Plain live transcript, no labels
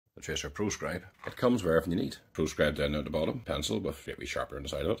the TRACER ProScribe. It comes with everything you need. ProScribe down at the bottom, pencil with a wee sharpener on the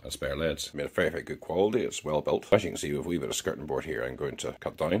side of it, and spare leads. Made of very, very good quality. It's well built. As you can see, with a wee bit of skirting board here, I'm going to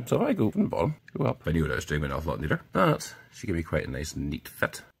cut down. So if I go from the bottom, go up. If I knew what I was doing, an awful lot neater. That should give me quite a nice, neat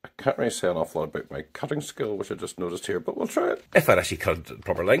fit. I can't really say an awful lot about my cutting skill, which I just noticed here, but we'll try it. If I'd actually cut it at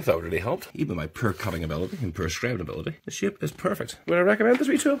proper length, that would really help. Even my poor cutting ability and poor scribing ability, the shape is perfect. Would I recommend this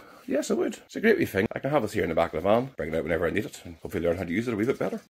wee tool? Yes, I would. It's a great wee thing. I can have this here in the back of the van, bring it out whenever I need it, and hopefully learn how to use it a wee bit better.